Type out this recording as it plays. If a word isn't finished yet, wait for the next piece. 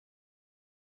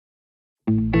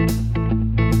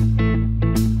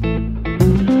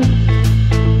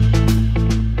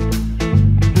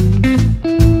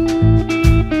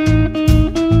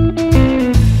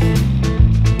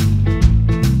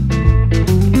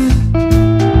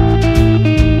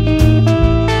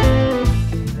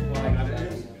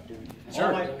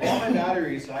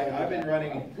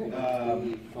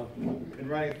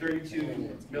running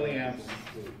 32 milliamps,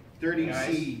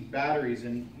 30C batteries,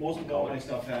 and most of all my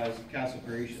stuff has Castle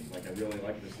Creations. Like, I really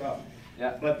like this stuff.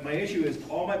 Yeah. But my issue is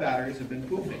all my batteries have been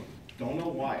poofing. Don't know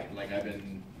why. Like,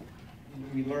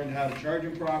 we learned how to charge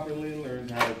them properly,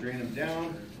 learned how to drain them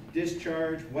down,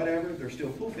 discharge, whatever, they're still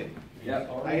poofing. Yeah.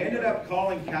 I ended up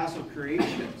calling Castle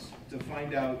Creations to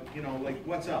find out, you know, like,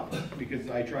 what's up? Because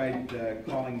I tried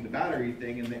calling the battery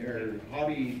thing in the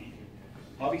hobby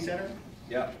center.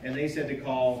 Yeah. And they said to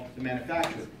call the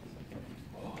manufacturer.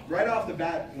 Right off the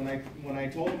bat, when I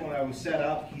told him when I was set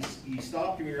up, he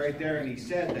stopped me right there and he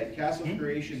said that Castle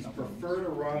Creations prefer to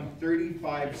run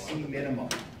 35C minimum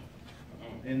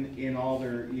in all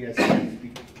their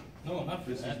ESCs. No, not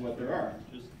this is what there are.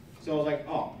 So I was like,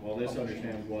 oh, well, this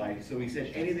understands why. So he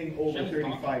said anything over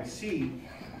 35C,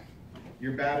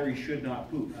 your battery should not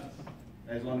poof,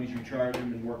 as long as you charge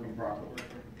them and work them properly.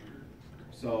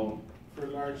 So for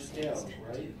large scale,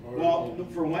 right? Or well,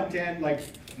 for 110, like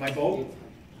my boat,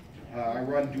 I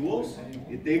run duals.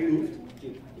 They poofed.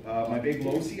 My big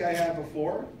low-C I had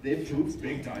before, they poofed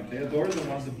big time. Those are the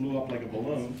ones that blew up like a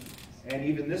balloon. And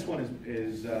even this one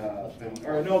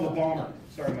or no, the bomber.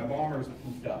 Sorry, my bomber is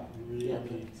poofed up.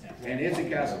 really? And it's a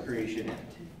Castle Creation.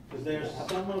 Because there's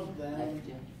some of them,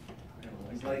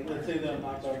 like let's say they're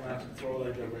not that much control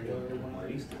like a regular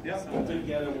one. Yep. Some to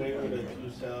get away with a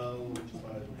 2-cell,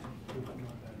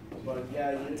 but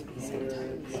yeah, you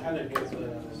had to get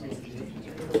the.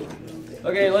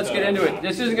 Okay, let's get into it.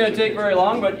 This isn't going to take very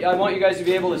long, but I want you guys to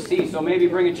be able to see. So maybe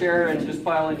bring a chair and just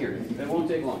pile in here. It won't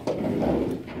take long.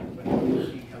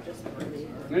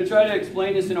 I'm going to try to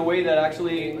explain this in a way that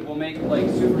actually will make like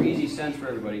super easy sense for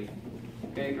everybody.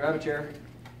 Okay, grab a chair.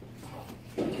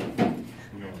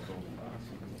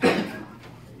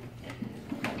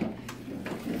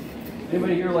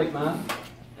 Anybody here like math?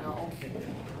 No.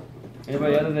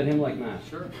 Anybody other than him like math?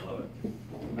 Sure, love it.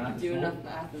 Math? Do enough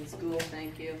math in school,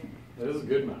 thank you. That is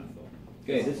good math, though.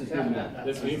 Okay, this is good math.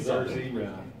 This means something.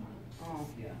 Oh,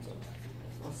 yeah.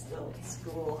 Well, still at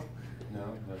school. No,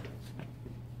 but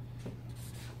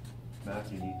math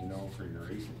you need to know for your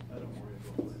racing. I don't worry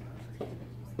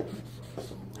about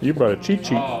it. You brought a cheat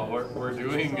sheet. Oh, we're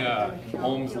doing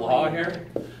Ohm's Law here?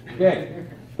 Okay.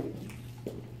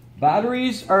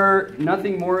 Batteries are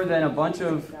nothing more than a bunch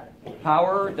of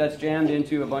power that's jammed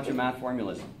into a bunch of math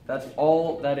formulas. That's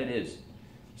all that it is.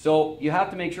 So you have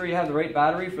to make sure you have the right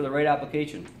battery for the right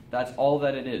application. That's all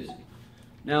that it is.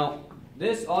 Now,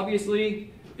 this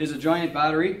obviously is a giant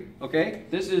battery, okay?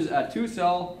 This is a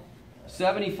 2-cell,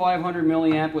 7,500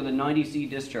 milliamp with a 90C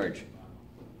discharge,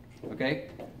 okay?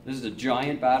 This is a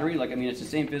giant battery. Like, I mean, it's the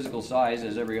same physical size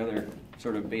as every other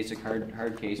sort of basic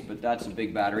hard case, but that's a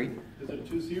big battery. Is it a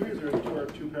 2 series or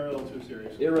two parallel 2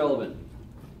 series? Irrelevant.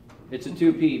 It's a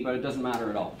 2P, but it doesn't matter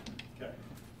at all. Okay.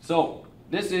 So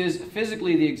this is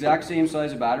physically the exact same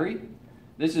size of battery.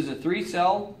 This is a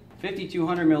 3-cell,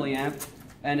 5,200 milliamp,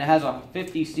 and it has a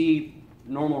 50C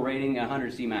normal rating,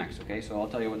 100C max. Okay, so I'll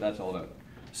tell you what that's all about.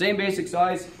 Same basic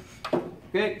size.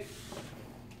 Okay.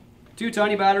 2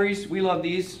 tiny batteries. We love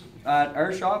these at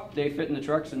our shop. They fit in the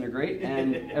trucks and they're great.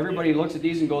 And everybody looks at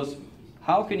these and goes,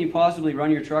 how can you possibly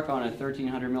run your truck on a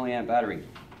 1,300 milliamp battery?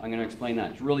 I'm going to explain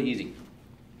that. It's really easy.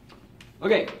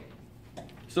 Okay,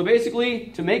 so basically,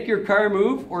 to make your car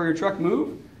move or your truck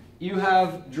move, you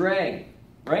have drag,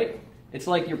 right? It's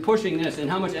like you're pushing this, and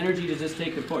how much energy does this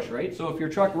take to push, right? So if your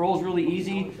truck rolls really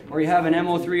easy, or you have an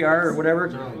MO3R or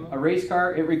whatever, a race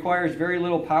car, it requires very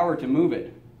little power to move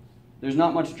it. There's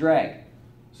not much drag.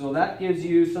 So that gives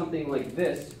you something like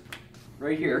this,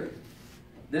 right here.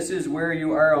 This is where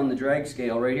you are on the drag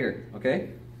scale, right here,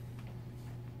 okay?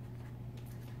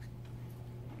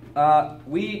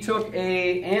 We took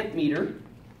a amp meter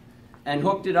and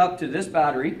hooked it up to this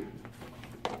battery,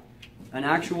 an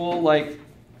actual like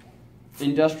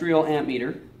industrial amp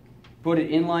meter, put it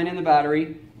inline in the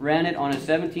battery, ran it on a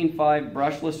 17.5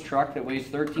 brushless truck that weighs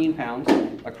 13 pounds,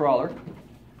 a crawler,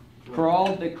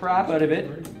 crawled the crap out of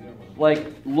it, like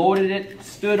loaded it,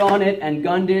 stood on it and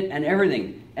gunned it and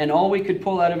everything, and all we could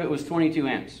pull out of it was 22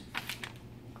 amps.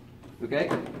 Okay?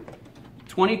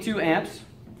 22 amps.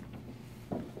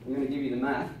 I'm going to give you the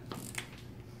math.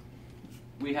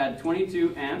 We had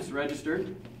 22 amps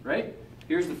registered, right?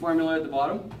 Here's the formula at the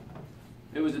bottom.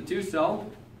 It was a 2-cell,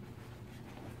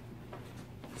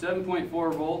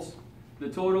 7.4 volts. The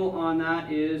total on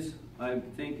that is, I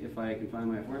think, if I can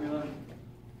find my formula,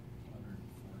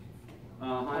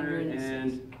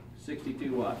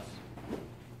 162 watts.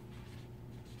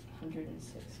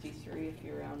 163 if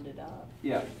you round it up.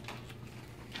 Yeah.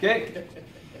 Okay.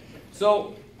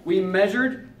 So we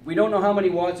measured. We don't know how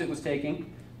many watts it was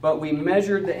taking, but we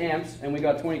measured the amps and we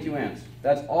got 22 amps.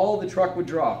 That's all the truck would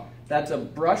draw. That's a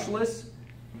brushless,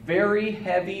 very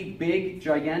heavy, big,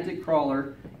 gigantic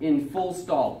crawler in full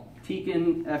stall.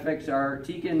 TEN FXR,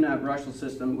 TEN brushless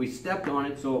system. We stepped on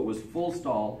it so it was full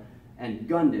stall and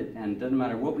gunned it, and it doesn't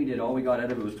matter what we did, all we got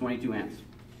out of it was 22 amps.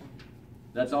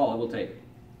 That's all it will take.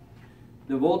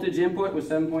 The voltage input was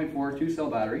 7.4,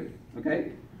 2-cell battery,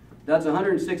 okay? That's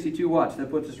 162 watts, that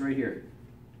puts us right here.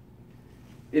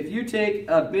 If you take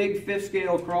a big 5th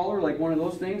scale crawler, like one of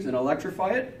those things, and electrify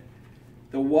it,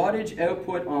 the wattage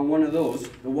output on one of those,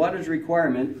 the wattage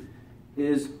requirement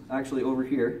is actually over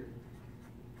here.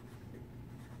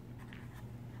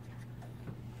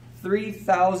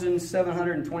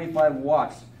 3,725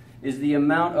 watts is the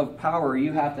amount of power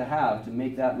you have to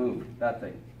make that move, that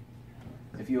thing,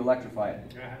 if you electrify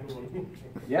it.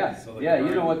 Yeah, yeah,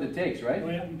 you know what it takes, right?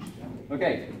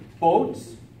 Okay,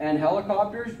 boats and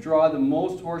helicopters draw the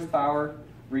most horsepower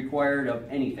required of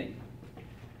anything.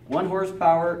 1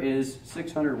 horsepower is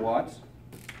 600 watts,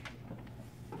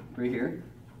 right here.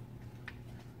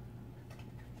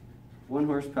 1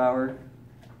 horsepower,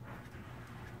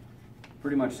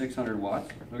 pretty much 600 watts,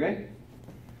 okay?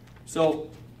 So,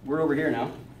 we're over here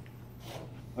now.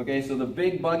 Okay, so the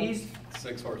big buggies,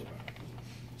 6 horsepower.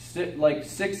 like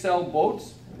 6-cell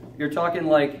boats, you're talking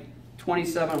like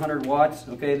 2,700 watts,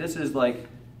 okay? This is like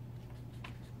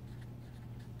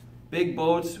big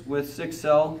boats with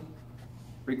 6-cell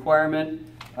requirement.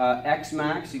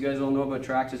 X-Max, you guys all know about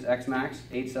Traxxas X-Max,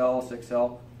 8-cell,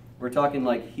 6-cell. We're talking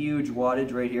like huge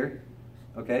wattage right here,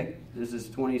 okay? This is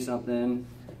 20-something,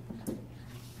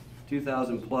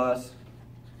 2,000 plus,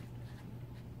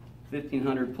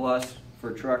 1,500 plus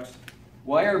for trucks.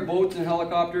 Why are boats and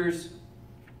helicopters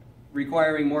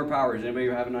requiring more power? Does anybody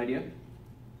have an idea?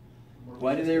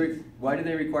 Why do they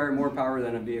require more power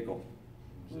than a vehicle?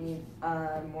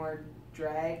 More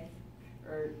drag,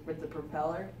 or with the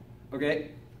propeller.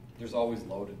 Okay. There's always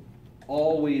loaded.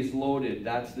 Always loaded.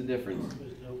 That's the difference.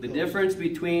 The difference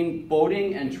between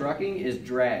boating and trucking is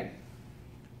drag.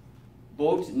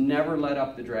 Boats never let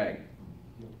up the drag.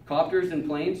 Copters and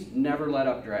planes never let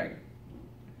up drag.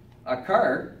 A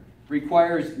car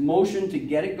requires motion to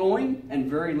get it going and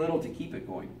very little to keep it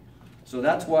going. So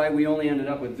that's why we only ended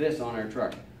up with this on our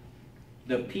truck.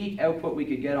 The peak output we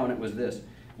could get on it was this.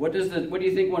 What do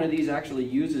you think one of these actually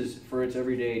uses for its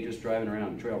everyday just driving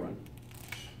around trail run?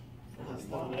 That's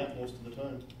not that most of the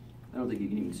time. I don't think you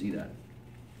can even see that.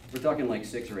 We're talking like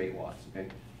 6 or 8 watts, okay?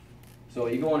 So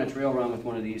you go on a trail run with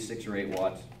one of these, 6 or 8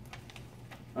 watts.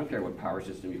 I don't care what power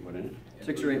system you put in it.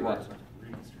 6 or 8 watts.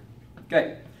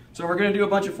 Okay, so we're going to do a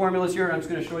bunch of formulas here, and I'm just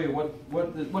going to show you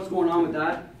what's going on with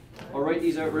that. I'll write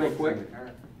these out real quick,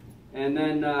 and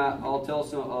then I'll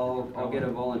get a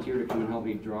volunteer to come and help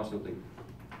me draw something.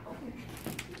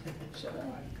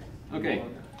 Okay,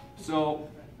 so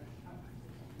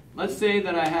let's say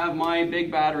that I have my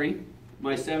big battery,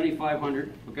 my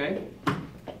 7500, okay?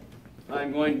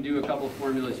 I'm going to do a couple of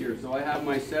formulas here. So I have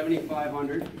my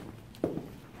 7500,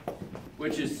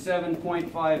 which is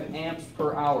 7.5 amps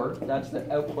per hour. That's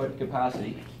the output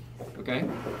capacity, okay?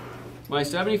 My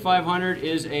 7500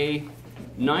 is a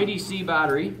 90C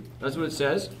battery. That's what it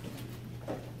says.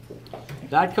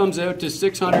 That comes out to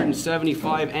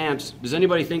 675 amps. Does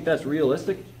anybody think that's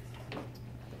realistic?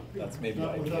 That's maybe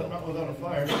Not without a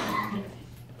fire.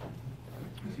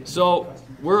 So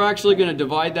we're actually going to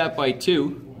divide that by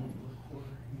 2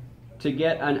 to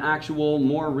get an actual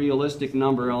more realistic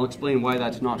number. I'll explain why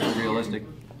that's not so realistic.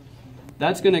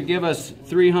 That's going to give us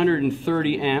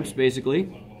 330 amps basically,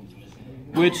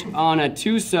 which on a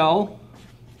 2-cell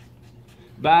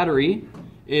battery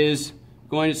is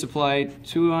going to supply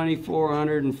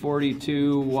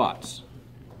 2,442 watts.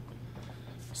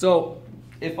 So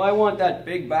if I want that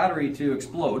big battery to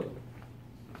explode,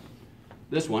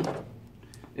 this one,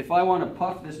 if I want to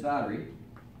puff this battery,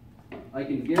 I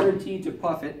can guarantee to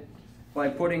puff it by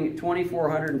putting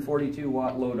 2,442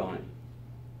 watt load on it.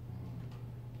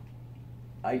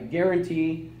 I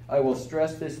guarantee I will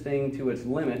stress this thing to its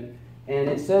limit, and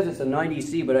it says it's a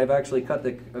 90C, but I've actually cut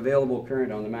the available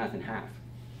current on the math in half,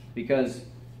 because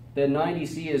the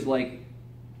 90C is like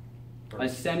a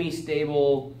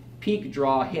semi-stable peak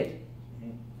draw hit.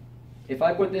 If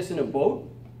I put this in a boat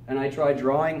and I try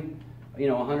drawing,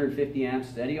 150 amps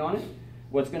steady on it,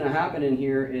 what's going to happen in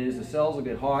here is the cells will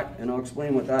get hot, and I'll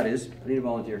explain what that is. I need a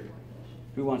volunteer.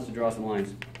 Who wants to draw some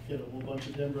lines? Get a whole bunch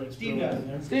of dendrites. Steve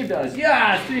does. Steve does.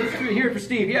 Yeah, Steve, here for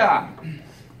Steve. Yeah.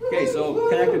 Okay, so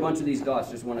connect a bunch of these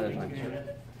dots just one at a time.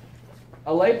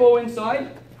 A LIPO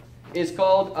inside is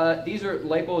called, these are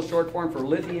LIPO short form for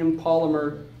lithium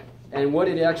polymer, and what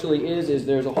it actually is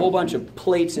there's a whole bunch of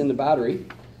plates in the battery,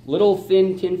 little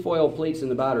thin tinfoil plates in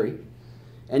the battery.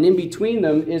 And in between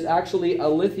them is actually a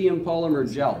lithium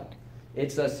polymer gel.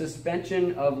 It's a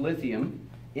suspension of lithium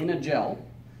in a gel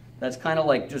that's kind of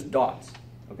like just dots,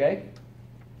 okay?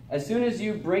 As soon as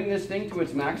you bring this thing to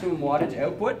its maximum wattage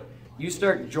output, you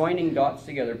start joining dots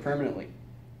together permanently.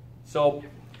 So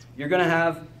you're going to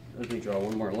have, let me draw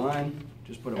one more line,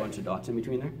 just put a bunch of dots in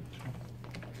between there.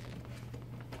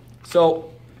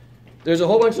 So there's a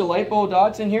whole bunch of LiPo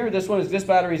dots in here. This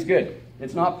battery's good.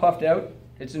 It's not puffed out.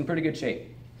 It's in pretty good shape.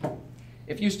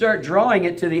 If you start drawing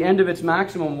it to the end of its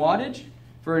maximum wattage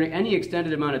for any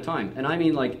extended amount of time, and I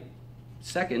mean like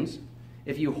seconds,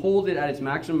 if you hold it at its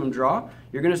maximum draw,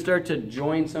 you're going to start to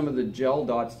join some of the gel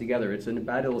dots together. It's a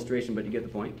bad illustration, but you get the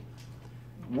point.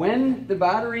 When the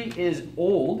battery is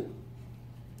old,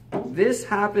 this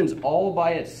happens all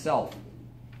by itself,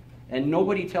 and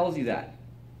nobody tells you that.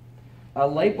 A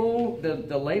LiPo,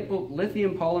 the LiPo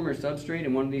lithium polymer substrate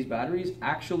in one of these batteries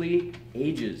actually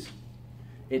ages.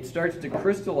 It starts to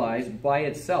crystallize by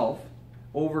itself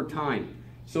over time.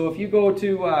 So if you go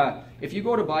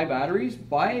to buy batteries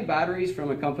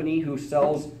from a company who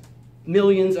sells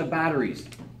millions of batteries,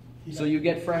 so you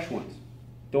get fresh ones.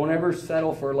 Don't ever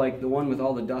settle for like the one with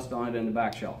all the dust on it in the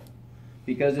back shelf,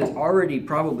 because it's already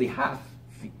probably half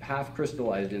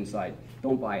crystallized inside.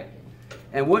 Don't buy it.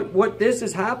 And what this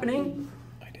is happening,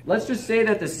 let's just say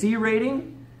that the C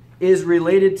rating is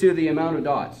related to the amount of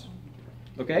dots,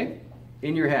 okay,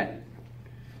 in your head.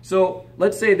 So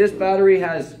let's say this battery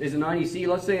is a 90C.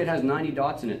 Let's say it has 90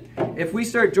 dots in it. If we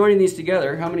start joining these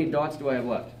together, how many dots do I have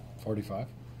left? 45.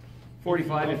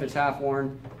 45 if it's half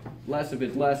worn, less if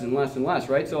it's less and less and less,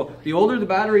 right? So the older the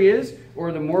battery is,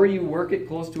 or the more you work it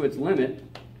close to its limit,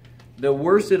 the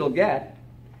worse it'll get.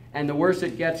 And the worse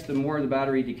it gets, the more the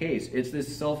battery decays. It's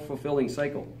this self-fulfilling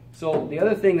cycle. So the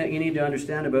other thing that you need to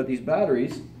understand about these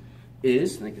batteries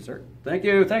is, thank you, sir. Thank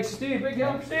you. Thanks to Steve. Big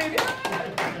help, Steve.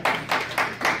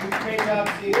 Great job,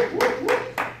 Steve.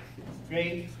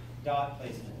 Great dot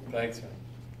placement. Thanks,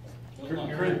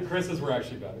 man. Chris's were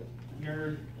actually better.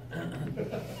 You're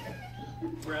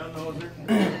brown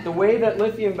noser. The way that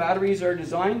lithium batteries are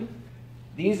designed,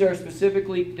 these are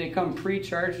specifically, they come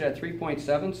pre-charged at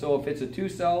 3.7, so if it's a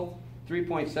 2-cell,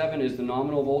 3.7 is the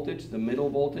nominal voltage, the middle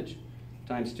voltage,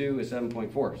 times 2 is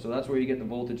 7.4. So that's where you get the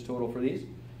voltage total for these.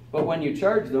 But when you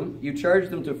charge them to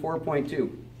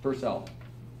 4.2 per cell.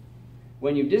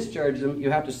 When you discharge them, you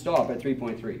have to stop at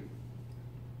 3.3.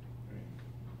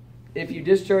 If you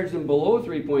discharge them below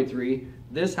 3.3,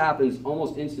 this happens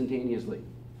almost instantaneously.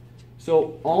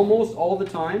 So almost all the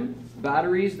time,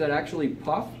 batteries that actually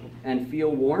puff and feel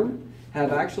warm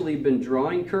have actually been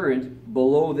drawing current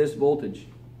below this voltage.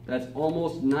 That's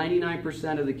almost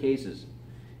 99% of the cases.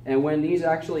 And when these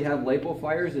actually have LiPo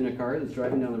fires in a car that's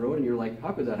driving down the road and you're like,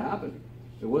 how could that happen?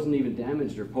 It wasn't even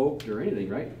damaged or poked or anything,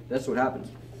 right? That's what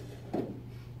happens.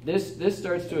 This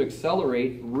starts to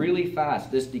accelerate really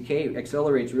fast. This decay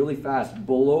accelerates really fast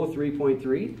below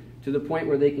 3.3 to the point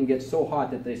where they can get so hot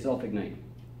that they self-ignite.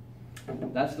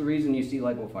 That's the reason you see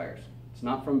LiPo fires. It's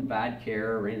not from bad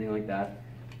care or anything like that.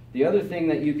 The other thing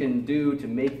that you can do to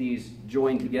make these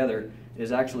join together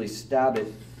is actually stab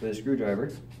it with a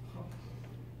screwdriver.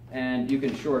 And you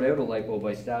can short out a LiPo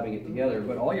by stabbing it together,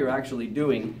 but all you're actually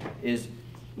doing is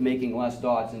making less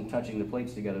dots and touching the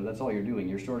plates together. That's all you're doing.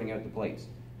 You're sorting out the plates.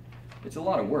 It's a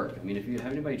lot of work. I mean,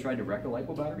 have anybody tried to wreck a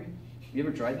LiPo battery? You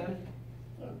ever tried that?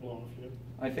 I've blown a few.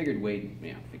 I figured Wade.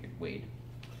 Yeah, I figured Wade.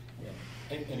 Yeah.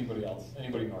 Anybody else?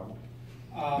 Anybody normal?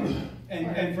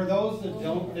 And for those that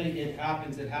don't think it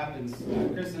happens, it happens.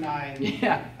 Chris and I,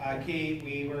 Kate,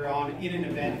 we were in an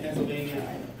event in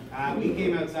Pennsylvania. We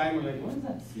came outside and we're like, what does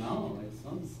that smell? Like,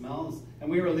 something smells. And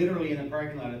we were literally in the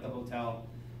parking lot at the hotel.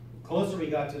 The closer we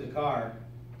got to the car,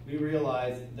 we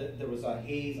realized that there was a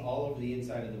haze all over the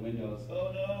inside of the windows.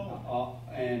 Oh no!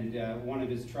 And one of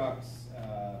his trucks,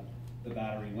 the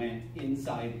battery went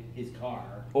inside his car.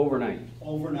 Overnight.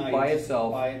 By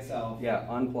itself. Yeah,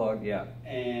 unplugged, yeah.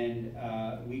 And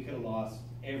we could have lost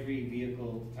every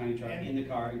vehicle, tiny truck in the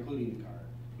car, including the car.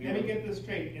 Let me get this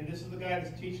straight, and this is the guy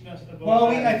that's teaching us about. Well,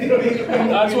 I think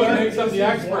that's what makes us the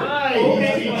expert.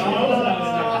 Okay. All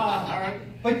right.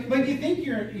 But you think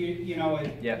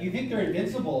you think they're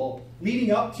invincible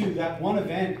leading up to that one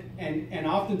event, and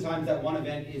oftentimes that one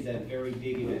event is a very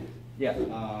big event.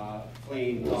 Yeah.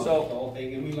 Flame, the whole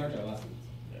thing, and we learned our lessons.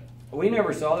 We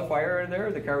never saw the fire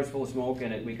there. The car was full of smoke,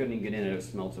 and we couldn't even get in it. It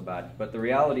smelled so bad. But the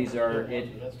realities are,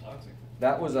 That's toxic.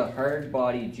 that was a hard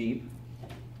body Jeep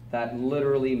that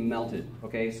literally melted.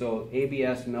 Okay, so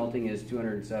ABS melting is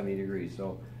 270 degrees.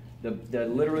 So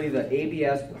Literally the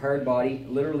ABS hard body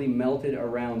literally melted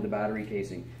around the battery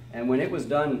casing. And when it was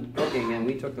done cooking and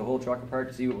we took the whole truck apart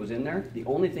to see what was in there, the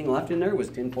only thing left in there was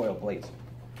tinfoil plates.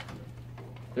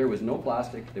 There was no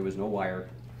plastic, there was no wire,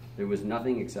 there was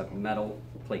nothing except metal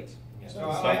plates. So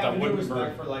I have new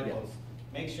respect for LIPOs.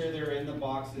 Make sure they're in the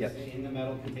boxes, in the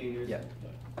metal containers. Yeah.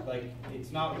 Like,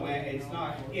 it's not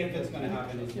if it's gonna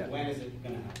happen, it's when is it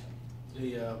gonna happen?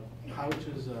 The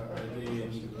pouches, are they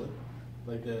any good?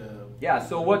 Like the... Yeah,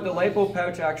 so what the LIPO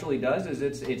pouch actually does is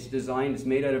it's designed, it's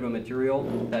made out of a material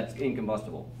that's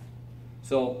incombustible.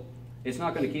 So it's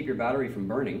not going to keep your battery from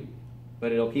burning,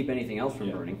 but it'll keep anything else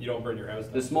from burning. You don't burn your house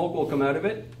down. The smoke will come out of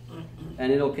it,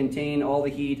 and it'll contain all the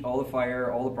heat, all the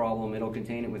fire, all the problem. It'll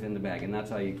contain it within the bag, and that's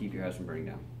how you keep your house from burning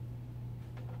down.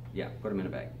 Yeah, put them in a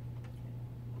bag.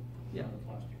 Yeah.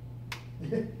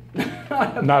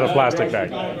 Not a plastic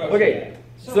bag. Okay.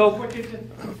 So,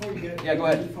 before you get yeah, go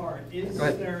ahead. too far, is Go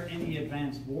ahead. there any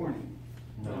advanced warning?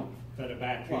 No. That a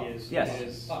battery is? Yes.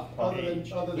 is Other than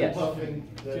Yes. puffing,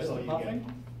 that's Just all the you get.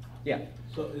 puffing? Yeah.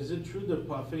 So is it true the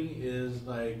puffing is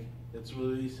like, it's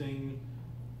releasing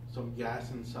some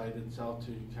gas inside itself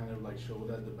to kind of like show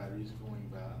that the battery's going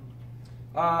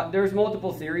bad? There's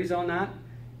multiple theories on that.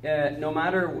 No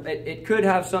matter, it could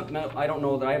have something. I don't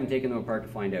know that I haven't taken them apart to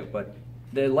find out. But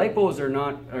the LIPOs are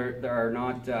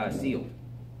not sealed.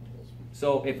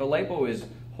 So if a LIPO is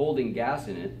holding gas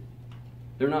in it,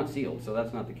 they're not sealed. So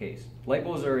that's not the case.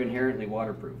 LIPOs are inherently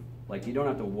waterproof. Like, you don't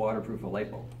have to waterproof a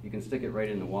LIPO. You can stick it right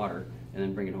in the water and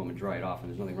then bring it home and dry it off, and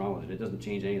there's nothing wrong with it. It doesn't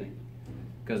change anything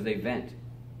because they vent.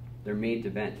 They're made to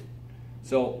vent.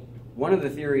 So one of the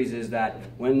theories is that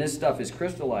when this stuff is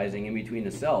crystallizing in between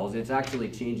the cells, it's actually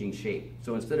changing shape.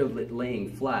 So instead of it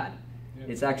laying flat,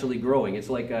 it's actually growing. It's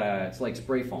like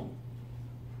spray foam.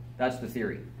 That's the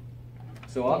theory.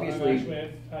 So obviously,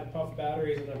 I've had puff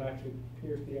batteries and I've actually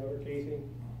pierced the outer casing,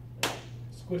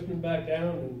 squished them back down,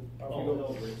 and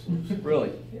off we go.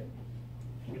 really,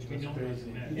 Which we don't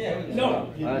recommend. Yeah.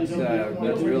 No.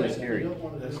 that's really scary.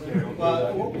 That's scary.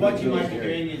 But what you might be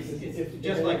Scary. doing is, it's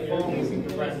just like foam, you can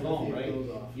compress foam, right?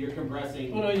 You're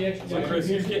compressing. Oh no, you actually. So Chris,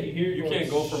 you here can't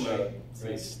go from a,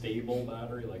 say, stable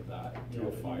battery like that to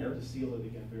a fire. To seal it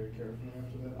again very carefully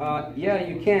after that. Yeah,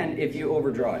 you can if you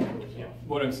overdraw it.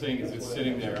 What I'm saying is it's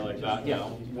sitting there like that now,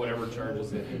 whatever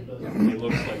charges it, it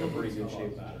looks like a pretty good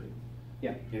shaped battery.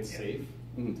 Yeah. It's safe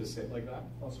to sit like that.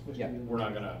 Yeah. We're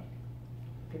not gonna,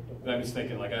 I'm just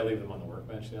thinking, like, I leave them on the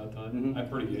workbench the other time. I'm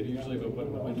pretty good usually if I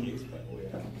put them in my case,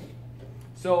 but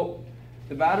So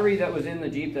the battery that was in the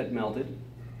Jeep that melted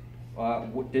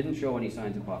didn't show any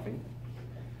signs of puffing,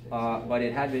 but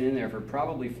it had been in there for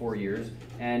probably 4 years,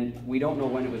 and we don't know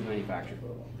when it was manufactured.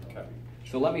 okay.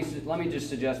 So let me just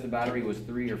suggest the battery was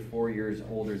 3 or 4 years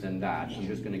older than that. I'm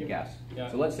just going to guess.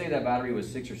 Yeah. So let's say that battery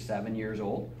was 6 or 7 years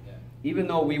old. Even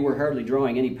though we were hardly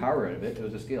drawing any power out of it, it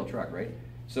was a scale truck, right?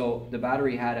 So the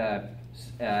battery had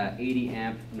a 80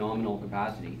 amp nominal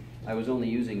capacity. I was only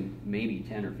using maybe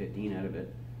 10 or 15 out of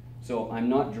it. So I'm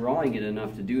not drawing it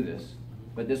enough to do this,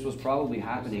 but this was probably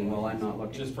happening while I'm not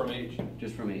looking. Just from age.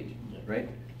 Just from age, right?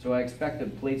 So I expect the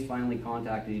plates finally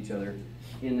contacted each other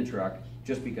in the truck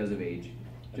just because of age.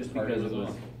 Just And because part it was was,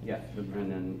 on. yeah,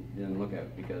 and then look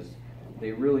out, because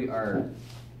they really are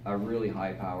a really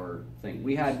high power thing.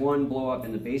 We had one blow up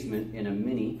in the basement in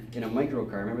a micro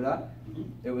car, remember that?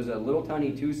 It was a little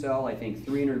tiny 2-cell, I think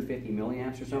 350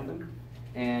 milliamps or something.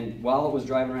 And while it was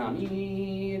driving around,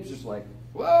 it's just like,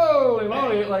 whoa,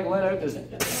 it like let out this.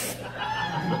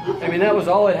 I mean, that was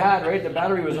all it had, right? The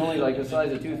battery was only like the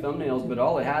size of 2 thumbnails, but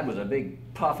all it had was a big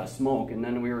puff of smoke, and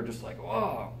then we were just like,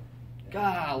 whoa,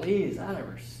 golly, is that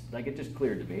ever, like, it just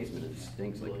cleared the basement. It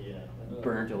stinks like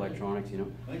burnt electronics, you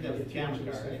know? I think that was a camera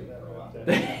car,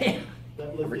 right?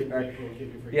 That lithium paper will give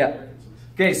you freaking Yeah. Parkinson's.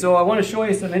 Okay, so I want to show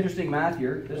you some interesting math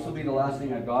here. This will be the last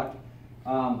thing I've got.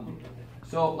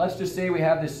 So let's just say we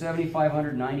have this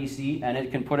 7590C and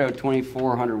it can put out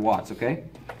 2400 watts, okay?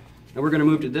 Now we're going to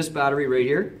move to this battery right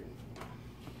here.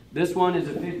 This one is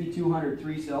a 5200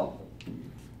 3-cell.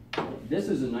 This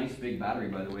is a nice big battery,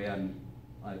 by the way.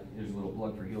 Here's a little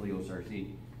plug for Helios RC.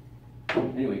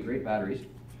 Anyway, great batteries.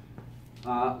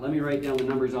 Let me write down the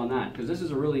numbers on that, because this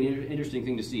is a really interesting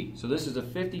thing to see. So this is a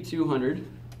 5200,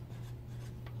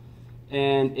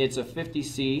 and it's a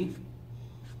 50C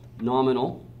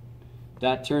nominal.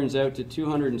 That turns out to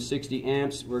 260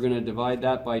 amps. We're going to divide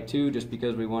that by 2 just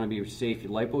because we want to be safe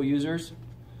LIPO users.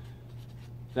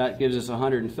 That gives us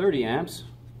 130 amps.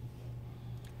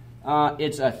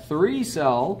 It's a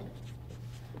 3-cell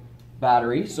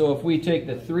battery, so if we take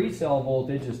the 3-cell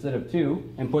voltage instead of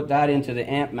 2 and put that into the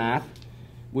amp math,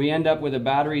 we end up with a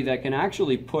battery that can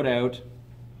actually put out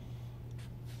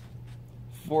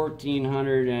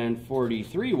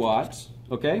 1,443 watts,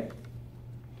 okay?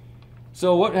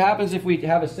 So what happens if we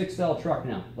have a 6-cell truck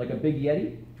now, like a big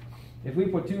Yeti? If we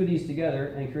put 2 of these together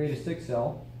and create a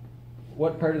 6-cell,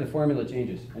 what part of the formula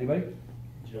changes? Anybody?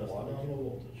 Just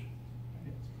nominal voltage.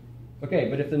 Okay,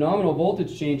 but if the nominal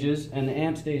voltage changes and the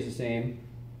amp stays the same,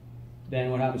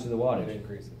 then what happens to the wattage? It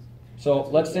increases. So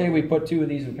let's say we put 2 of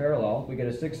these in parallel, we get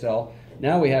a 6-cell,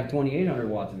 now we have 2,800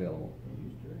 watts available,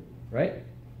 right?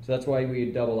 So that's why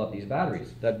we double up these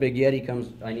batteries. That big Yeti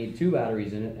comes, I need 2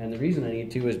 batteries in it, and the reason I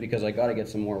need 2 is because I got to get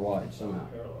some more wattage somehow.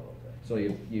 So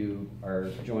you are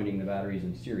joining the batteries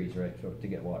in series, right, so to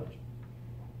get wattage.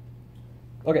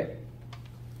 Okay,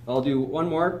 I'll do one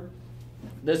more.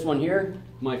 This one here,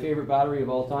 my favorite battery of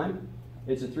all time.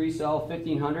 It's a 3-cell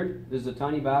 1500. This is a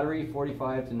tiny battery,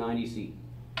 45 to 90 C.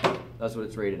 That's what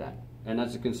it's rated at, and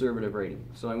that's a conservative rating.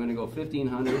 So I'm going to go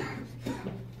 1500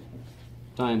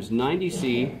 times 90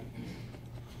 C.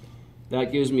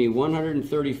 That gives me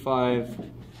 135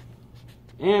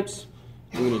 amps.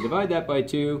 I'm going to divide that by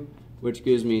 2, which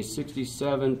gives me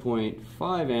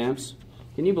 67.5 amps.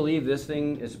 Can you believe this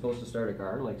thing is supposed to start a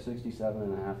car like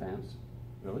 67.5 amps?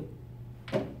 Really?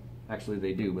 Actually,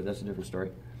 they do, but that's a different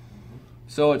story.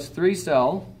 So it's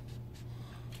 3-cell,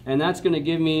 and that's going to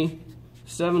give me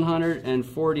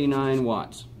 749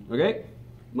 watts. Okay?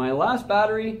 My last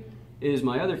battery is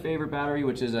my other favorite battery,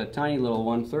 which is a tiny little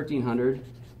one, 1300.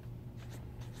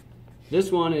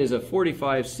 This one is a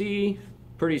 45C,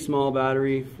 pretty small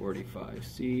battery,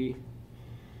 45C.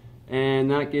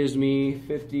 And that gives me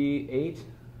 58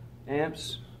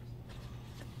 amps.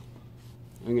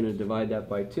 I'm going to divide that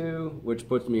by 2, which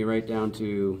puts me right down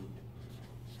to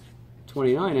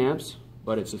 29 amps,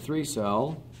 but it's a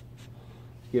 3-cell,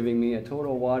 giving me a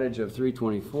total wattage of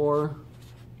 324.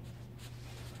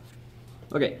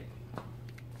 Okay.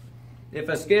 If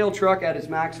a scale truck at its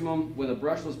maximum with a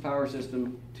brushless power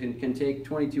system can take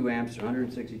 22 amps or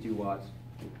 162 watts,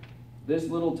 this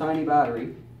little tiny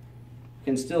battery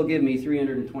can still give me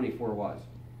 324 watts.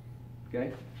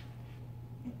 Okay?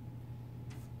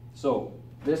 So,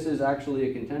 this is actually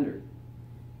a contender.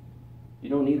 You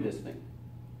don't need this thing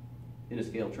in a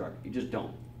scale truck. You just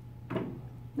don't.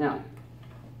 Now,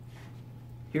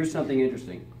 here's something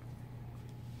interesting.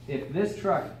 If this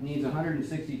truck needs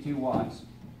 162 watts,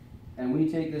 and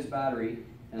we take this battery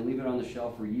and leave it on the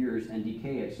shelf for years and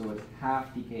decay it so it's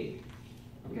half decayed,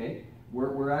 okay?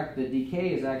 The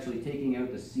decay is actually taking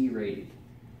out the C rating.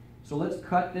 So let's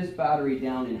cut this battery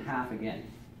down in half again.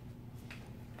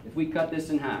 If we cut this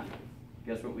in half,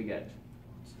 guess what we get?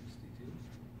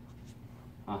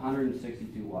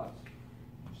 162 watts.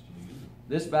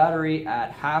 This battery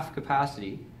at half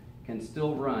capacity can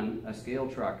still run a scale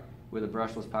truck with a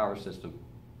brushless power system.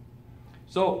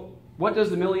 So what does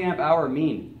the milliamp hour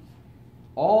mean?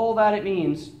 All that it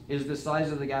means is the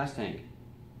size of the gas tank.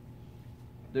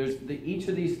 Each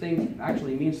of these things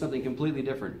actually means something completely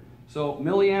different. So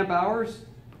milliamp hours,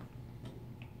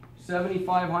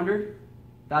 7,500,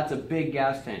 that's a big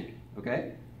gas tank,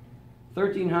 okay?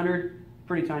 1,300,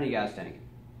 pretty tiny gas tank.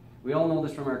 We all know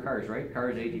this from our cars, right?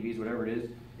 Cars, ATVs, whatever it is.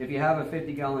 If you have a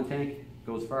 50-gallon tank,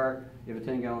 goes far. You have a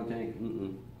 10-gallon tank,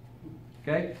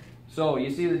 Okay? So you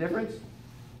see the difference?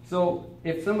 So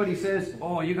if somebody says,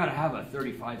 oh, you got to have a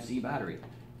 35C battery.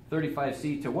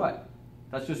 35C to what?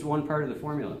 That's just one part of the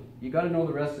formula. You got to know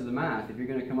the rest of the math if you're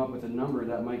going to come up with a number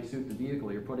that might suit the vehicle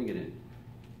you're putting it in.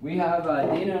 We have,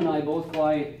 Dana and I both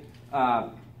fly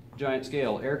giant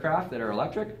scale aircraft that are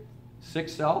electric,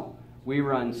 6-cell. We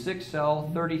run 6-cell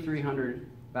 3,300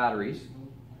 batteries,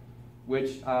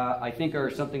 which I think are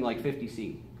something like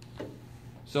 50C.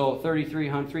 So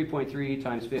 3.3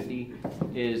 times 50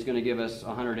 is going to give us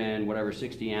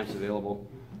 60 amps available.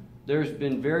 There's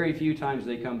been very few times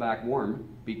they come back warm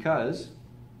because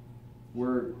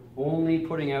we're only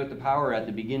putting out the power at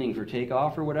the beginning for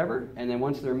takeoff or whatever, and then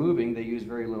once they're moving, they use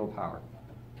very little power.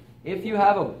 If you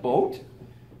have a boat,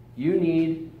 you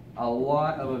need a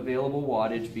lot of available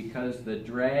wattage because the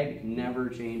drag never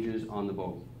changes on the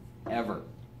boat, ever.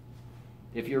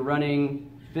 If you're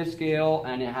running 5th scale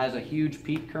and it has a huge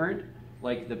peak current,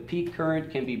 like the peak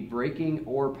current can be braking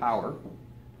or power,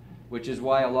 which is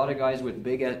why a lot of guys with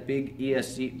big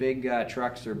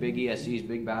trucks or big ESCs,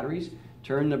 big batteries,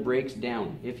 turn the brakes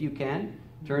down. If you can,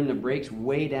 turn the brakes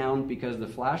way down because the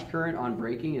flash current on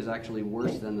braking is actually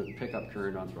worse than the pickup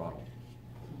current on throttle.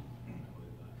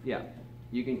 Yeah,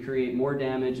 you can create more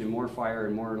damage and more fire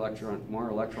and more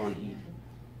electron heat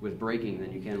with braking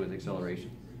than you can with acceleration.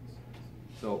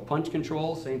 So punch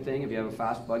control, same thing. If you have a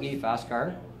fast buggy, fast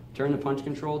car, turn the punch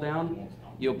control down.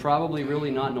 You'll probably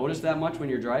really not notice that much when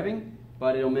you're driving,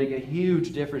 but it'll make a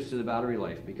huge difference to the battery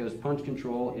life because punch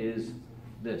control is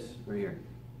this right here.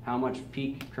 How much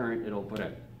peak current it'll put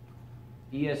out.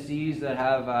 ESCs that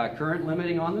have current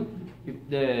limiting on them,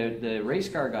 the race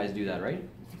car guys do that, right?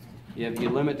 You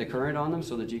limit the current on them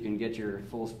so that you can get your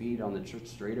full speed on the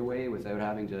straightaway without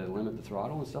having to limit the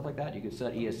throttle and stuff like that. You can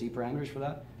set ESC parameters for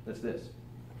that. That's this.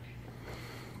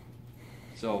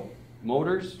 So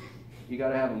motors, you got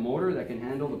to have a motor that can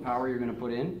handle the power you're going to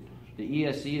put in. The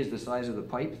ESC is the size of the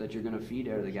pipe that you're going to feed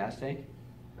out of the gas tank.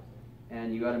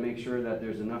 And you got to make sure that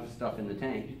there's enough stuff in the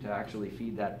tank to actually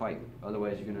feed that pipe.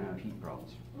 Otherwise, you're going to have heat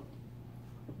problems.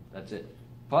 That's it.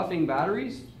 Puffing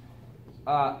batteries,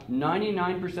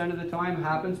 99% of the time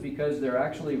happens because they're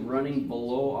actually running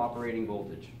below operating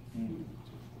voltage.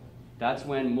 That's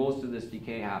when most of this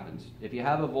decay happens. If you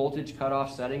have a voltage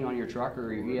cutoff setting on your truck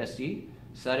or your ESC,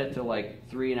 set it to like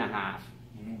 3.5,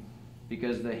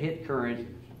 because the hit current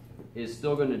is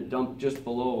still going to dump just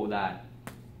below that,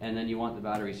 and then you want the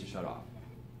batteries to shut off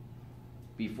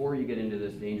before you get into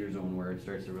this danger zone where it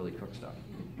starts to really cook stuff.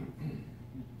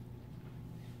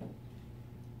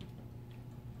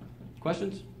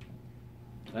 Questions?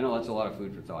 I know that's a lot of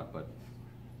food for thought, but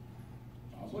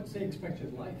What's the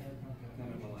expected life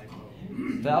of a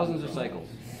LIPO? thousands of cycles.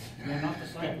 No, not the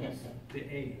cycles,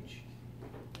 the age.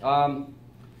 I'm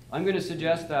going to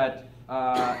suggest that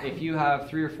if you have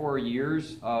 3 or 4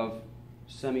 years of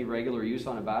semi-regular use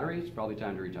on a battery, it's probably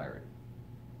time to retire it.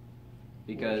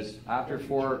 Because after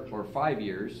 4 or 5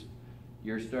 years,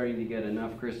 you're starting to get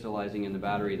enough crystallizing in the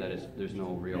battery that there's no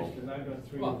real... Because I've got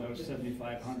 3 of those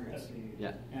 7500s,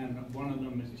 yeah. And one of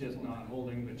them is just not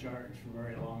holding the charge for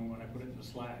very long when I put it in the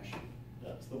slash.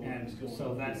 That's the one. And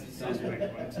so that's the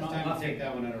suspect one. It's not Time to puffed. take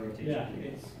that one out of rotation.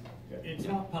 Yeah, it's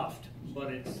not puffed,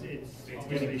 but it's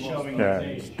really showing Yeah,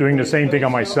 its it's age. doing the same thing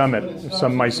on my Summit.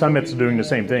 My Summit's doing the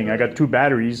same thing. I got 2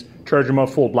 batteries, charge them up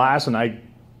full blast, and I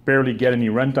barely get any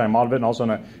runtime out of it, and all of a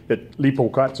sudden it LIPO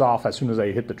cuts off as soon as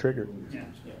I hit the trigger. Yeah.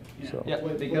 So. Yeah,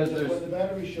 When because when there's... the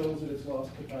battery shows that it's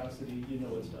lost capacity, you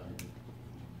know it's done.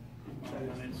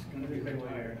 And it's going to be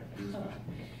required.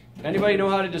 Anybody know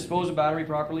how to dispose of battery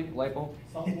properly? LIPO?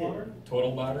 Salt water?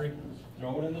 Total battery?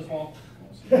 Throw it in the swamp.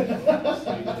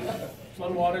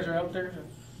 Flood waters are out there.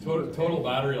 Total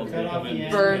battery will take them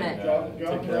in. Burn it. Drop Take it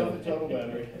care down of the total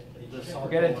battery.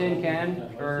 Get a tin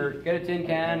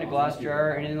can, a glass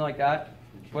jar, anything like that.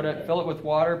 Fill it with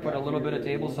water, put a little bit of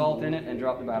table salt in it, and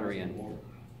drop the battery in.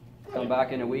 Come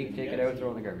back in a week, take it out, throw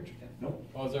it in the garbage.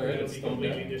 Oh, is that right? It's still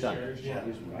there.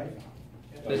 Done.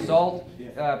 The salt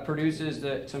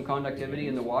produces some conductivity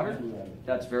in the water.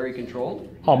 That's very controlled.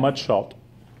 How much salt?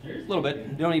 A little bit.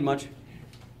 You don't need much.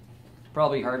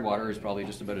 Probably hard water is probably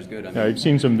just about as good. I mean, Yeah, I've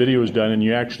seen some videos done, and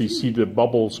you actually see the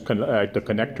bubbles, the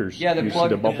connectors. yeah, the You see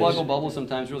plug bubbles. will bubble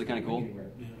sometimes. Really kind of cool.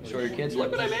 Show your kids,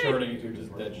 look what I made. You're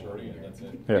just dead shorting it, that's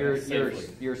it. Yeah.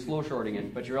 You're slow shorting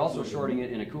it, but you're also shorting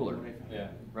it in a cooler, Yeah.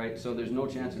 right? So there's no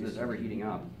chance of this ever heating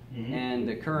up. And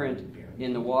the current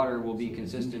in the water will be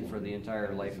consistent for the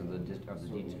entire life of the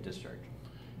discharge.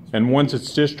 And once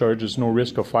it's discharged, there's no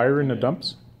risk of fire in the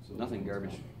dumps? Nothing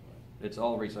garbage. It's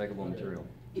all recyclable material.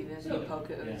 Even if you poke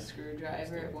it with a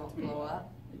screwdriver, it won't blow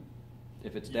up.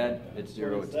 If it's dead, it's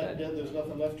zero, When it's that dead. dead, there's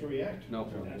nothing left to react. No.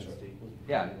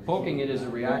 Yeah, poking it is a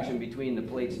reaction between the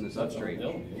plates and the substrate.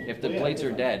 If the plates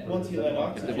are dead, Once you let if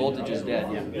oxygen, the voltage is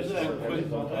dead, Just a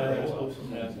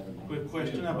quick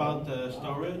question about the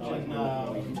storage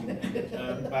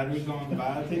and battery going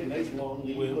bad Take a nice long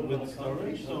lead. with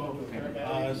storage. So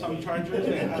some chargers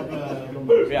they have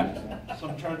yeah,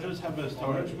 some chargers have a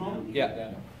storage mode,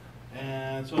 yeah,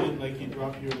 and so like you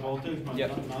drop your voltage, but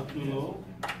Yep. not too low.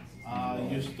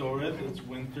 You store it. It's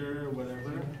winter or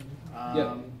whatever.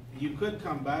 Yep. You could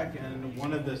come back and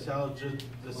one of the cells just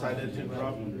decided to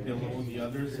drop below the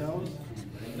other cells,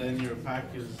 and then your pack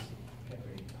is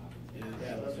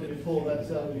Yeah, that's when you pull that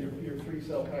cell, your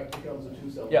 3-cell pack becomes a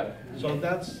 2-cell. yeah. pack. So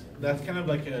that's kind of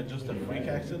like just a freak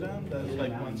accident. That's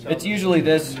like one cell. It's usually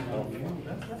this.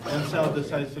 One cell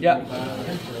decides to Yeah. go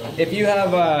bad. If you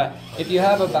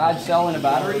have a bad cell in a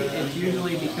battery, it's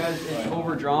usually because it's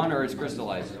overdrawn or it's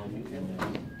crystallized.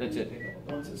 That's it.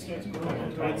 Once it starts growing,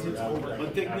 it's over.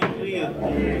 But technically,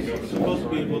 you're supposed to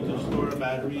be able to store a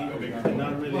battery and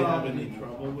not really have any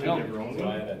trouble with No. it.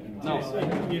 No.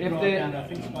 You draw it down, I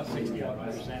think it's about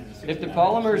 60%. If the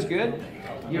polymer is good,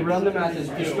 you run them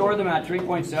you store them at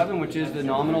 3.7, which is the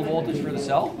nominal voltage for the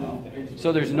cell.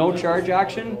 So there's no charge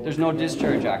action, there's no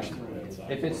discharge action.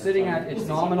 If it's sitting at its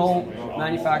nominal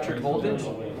manufactured voltage,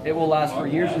 it will last for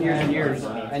years and years and years,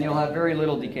 and you'll have very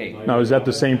little decay. Now, is that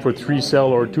the same for 3-cell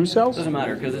or 2 cells? Doesn't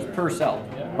matter because it's per cell.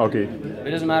 Okay.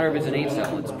 It doesn't matter if it's an 8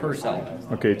 cell, it's per cell.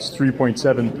 Okay, it's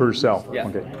 3.7 per cell. Yeah.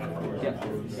 Okay. Yeah.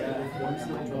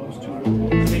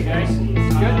 Hey guys,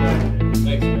 good.